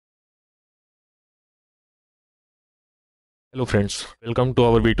Hello friends, welcome to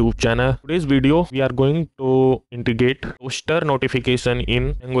our YouTube channel. Today's video we are going to integrate toaster notification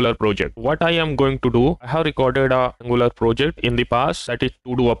in Angular project. What I am going to do, I have recorded a Angular project in the past, that is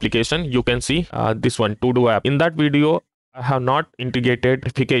to do application. You can see this one, to do app. In that video I have not integrated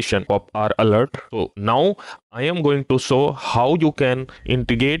notification pop or alert. So now I am going to show how you can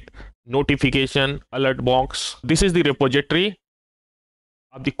integrate notification alert box. This is the repository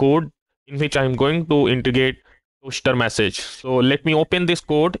of the code in which I am going to integrate toaster message. So let me open this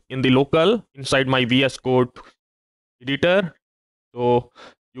code in the local inside my VS Code editor. So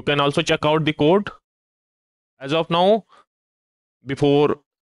you can also check out the code. As of now, before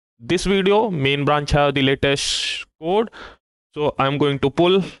this video, main branch have the latest code. So I'm going to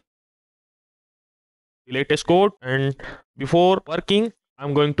pull the latest code, and before working,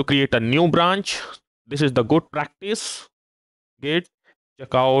 I'm going to create a new branch. This is the good practice. Git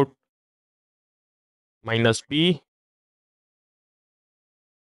checkout -b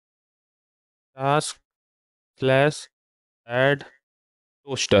task / add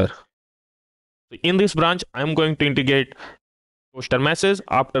toaster. So in this branch, I'm going to integrate toaster message.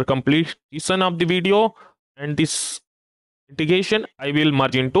 After completion of the video and this integration, I will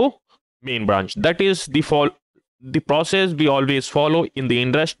merge into main branch. That is the process we always follow in the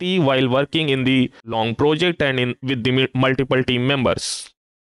industry while working in the long project and in with the multiple team members.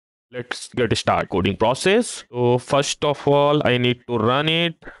 Let's get started coding process. So first of all, I need to run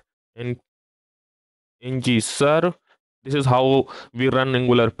it in ngx-toastr. This is how we run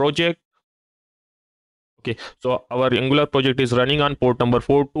Angular project. Okay, so our Angular project is running on port number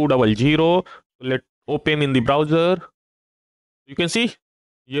 4200. So let's open in the browser. You can see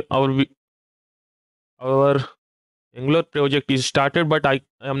our Angular project is started, but I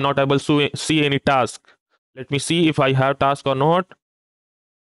am not able to see any task. Let me see if I have task or not.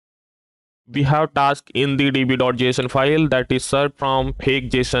 We have task in the db.json file that is served from fake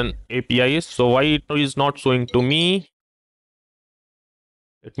JSON APIs. So why it is not showing to me?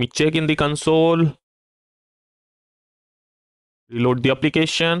 Let me check in the console. Reload the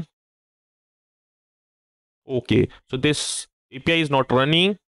application. Okay, so this API is not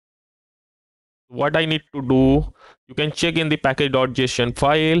running. What I need to do, you can check in the package.json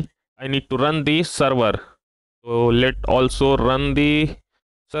file. I need to run the server. So let also run the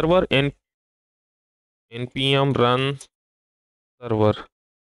server and npm run server.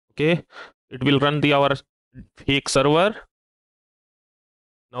 Okay, it will run our fake server.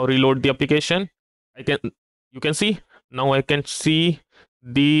 Now reload the application. You can see now I can see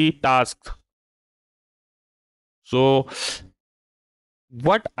the task. So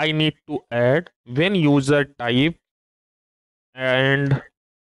what I need to add, when user type and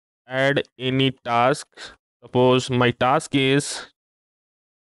add any task, suppose my task is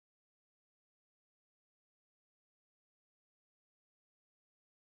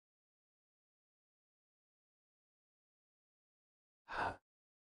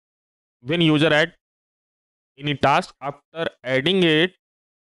when user add any task, after adding it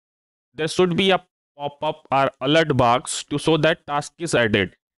there should be a pop-up or alert box to show that task is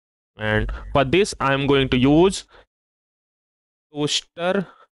added. And for this I am going to use toaster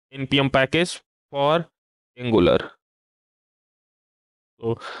npm package for Angular.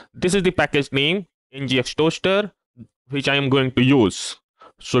 So this is the package name ngx-toastr which I am going to use.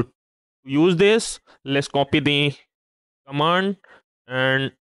 So to use this, let's copy the command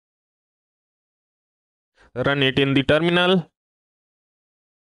and run it in the terminal.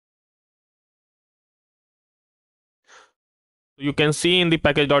 You can see in the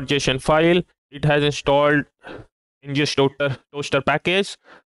package.json file it has installed ngx-toastr package.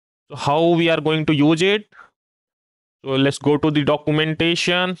 So how we are going to use it? So let's go to the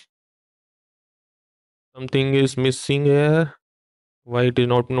documentation. Something is missing here. Why it is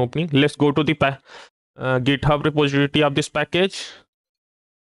not opening? Let's go to the GitHub repository of this package.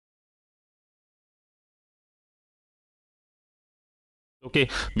 Okay,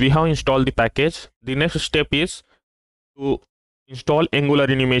 we have installed the package. The next step is to install Angular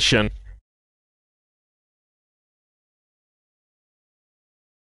animation.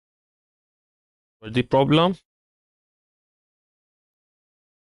 What's the problem?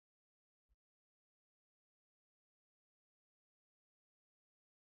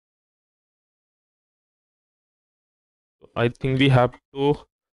 I think we have to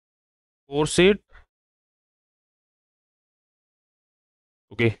force it.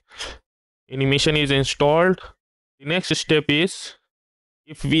 Okay, animation is installed. The next step is,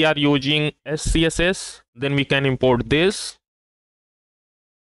 if we are using SCSS, then we can import this.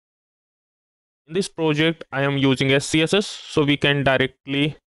 In this project I am using SCSS, so we can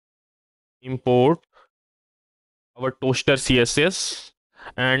directly import our toaster CSS.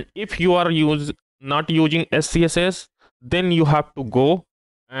 And if you are not using SCSS, then you have to go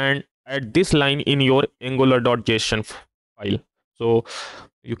and add this line in your angular.json file. So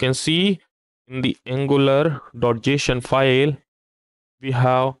you can see in the angular.json file, we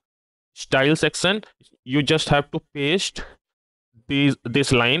have style section. You just have to paste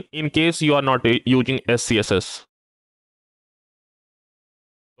this line in case you are not using SCSS.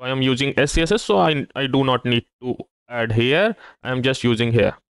 So I am using SCSS, so I do not need to add here. I am just using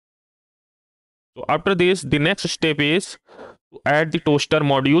here. So after this, the next step is to add the toaster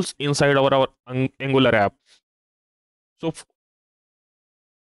modules inside our Angular app. So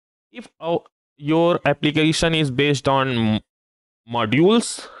if your application is based on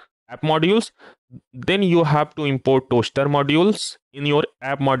modules, app modules, then you have to import toaster modules in your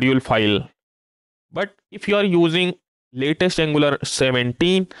app module file. But if you are using latest Angular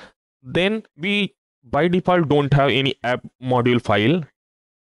 17, then we by default don't have any app module file.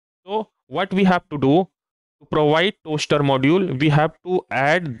 So what we have to do to provide toaster module, we have to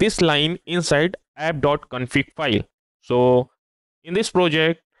add this line inside app.config file. So in this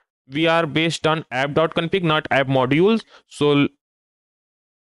project, we are based on app.config, not app modules. So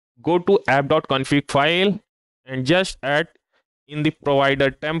go to app.config file and just add in the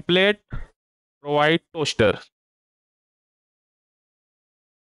provider template, provide toaster.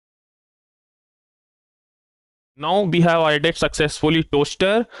 Now we have added successfully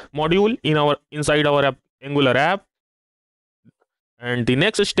toaster module inside our Angular app. And the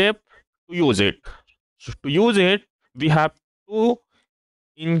next step, to use it. So to use it, we have to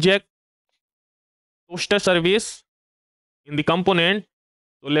inject toaster service in the component.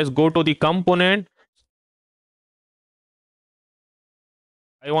 So let's go to the component.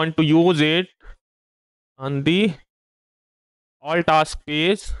 I want to use it on the all task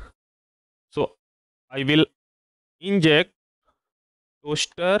page. So I will inject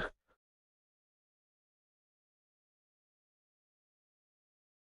toaster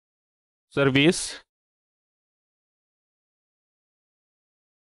service,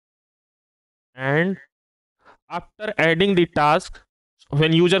 and after adding the task,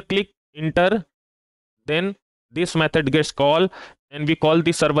 when user click enter, then this method gets called and we call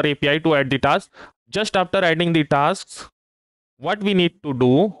the server API to add the task. Just after adding the tasks, what we need to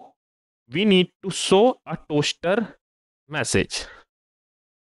do, we need to show a toaster message.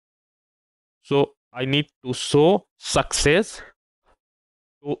 So I need to show success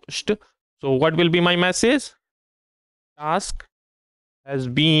toast. So what will be my message? Task has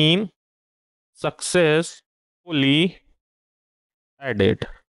been successfully added.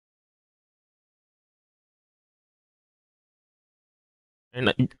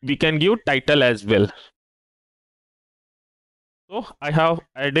 And we can give title as well. So I have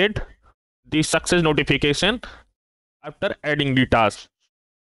added the success notification after adding the task.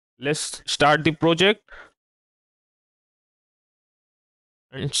 Let's start the project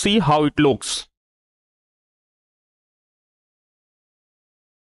and see how it looks.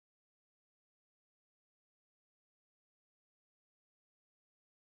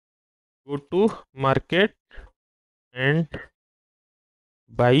 Go to market and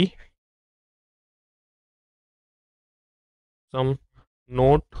buy some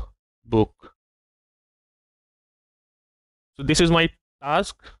notebook. So this is my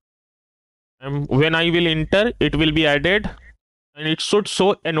task, and when I will enter, it will be added and it should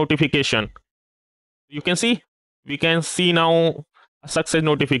show a notification. You can see, we can see now a success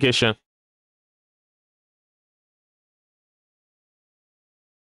notification.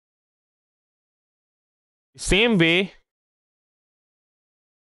 Same way,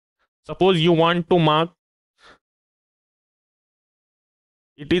 suppose you want to mark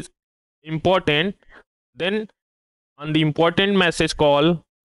it is important, then on the important message call,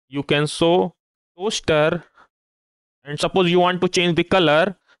 you can show toaster, and suppose you want to change the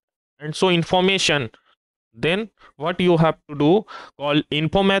color and show information, then what you have to do, call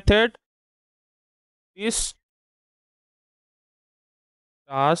info method. This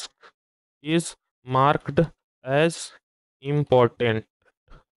task is marked as important,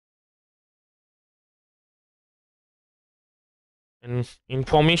 and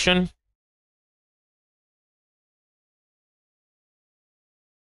information.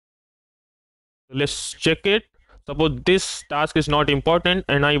 Let's check it. Suppose this task is not important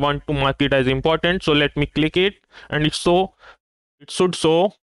and I want to mark it as important, so let me click it and it should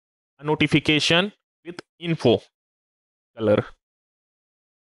show a notification with info color.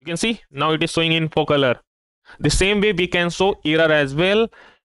 You can see now it is showing info color. The same way we can show error as well.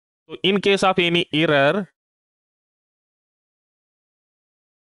 So in case of any error,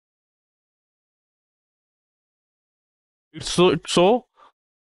 it show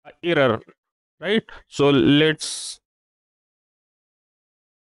error, right? So let's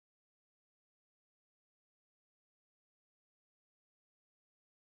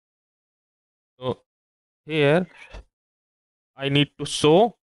so here I need to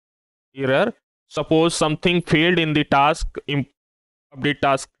show error. Suppose something failed in the update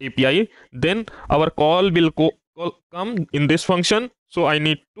task API, then our call will come in this function. So I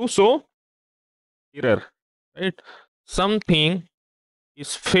need to show error, right? Something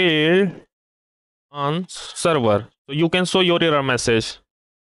is failed on server. So you can show your error message.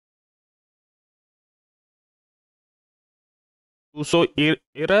 To show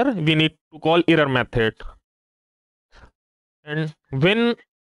error, we need to call error method. And when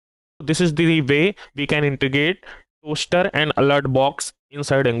this is the way we can integrate toaster and alert box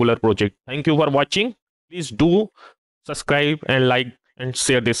inside Angular project. Thank you for watching. Please do subscribe and like and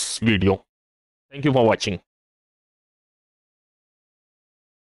share this video. Thank you for watching.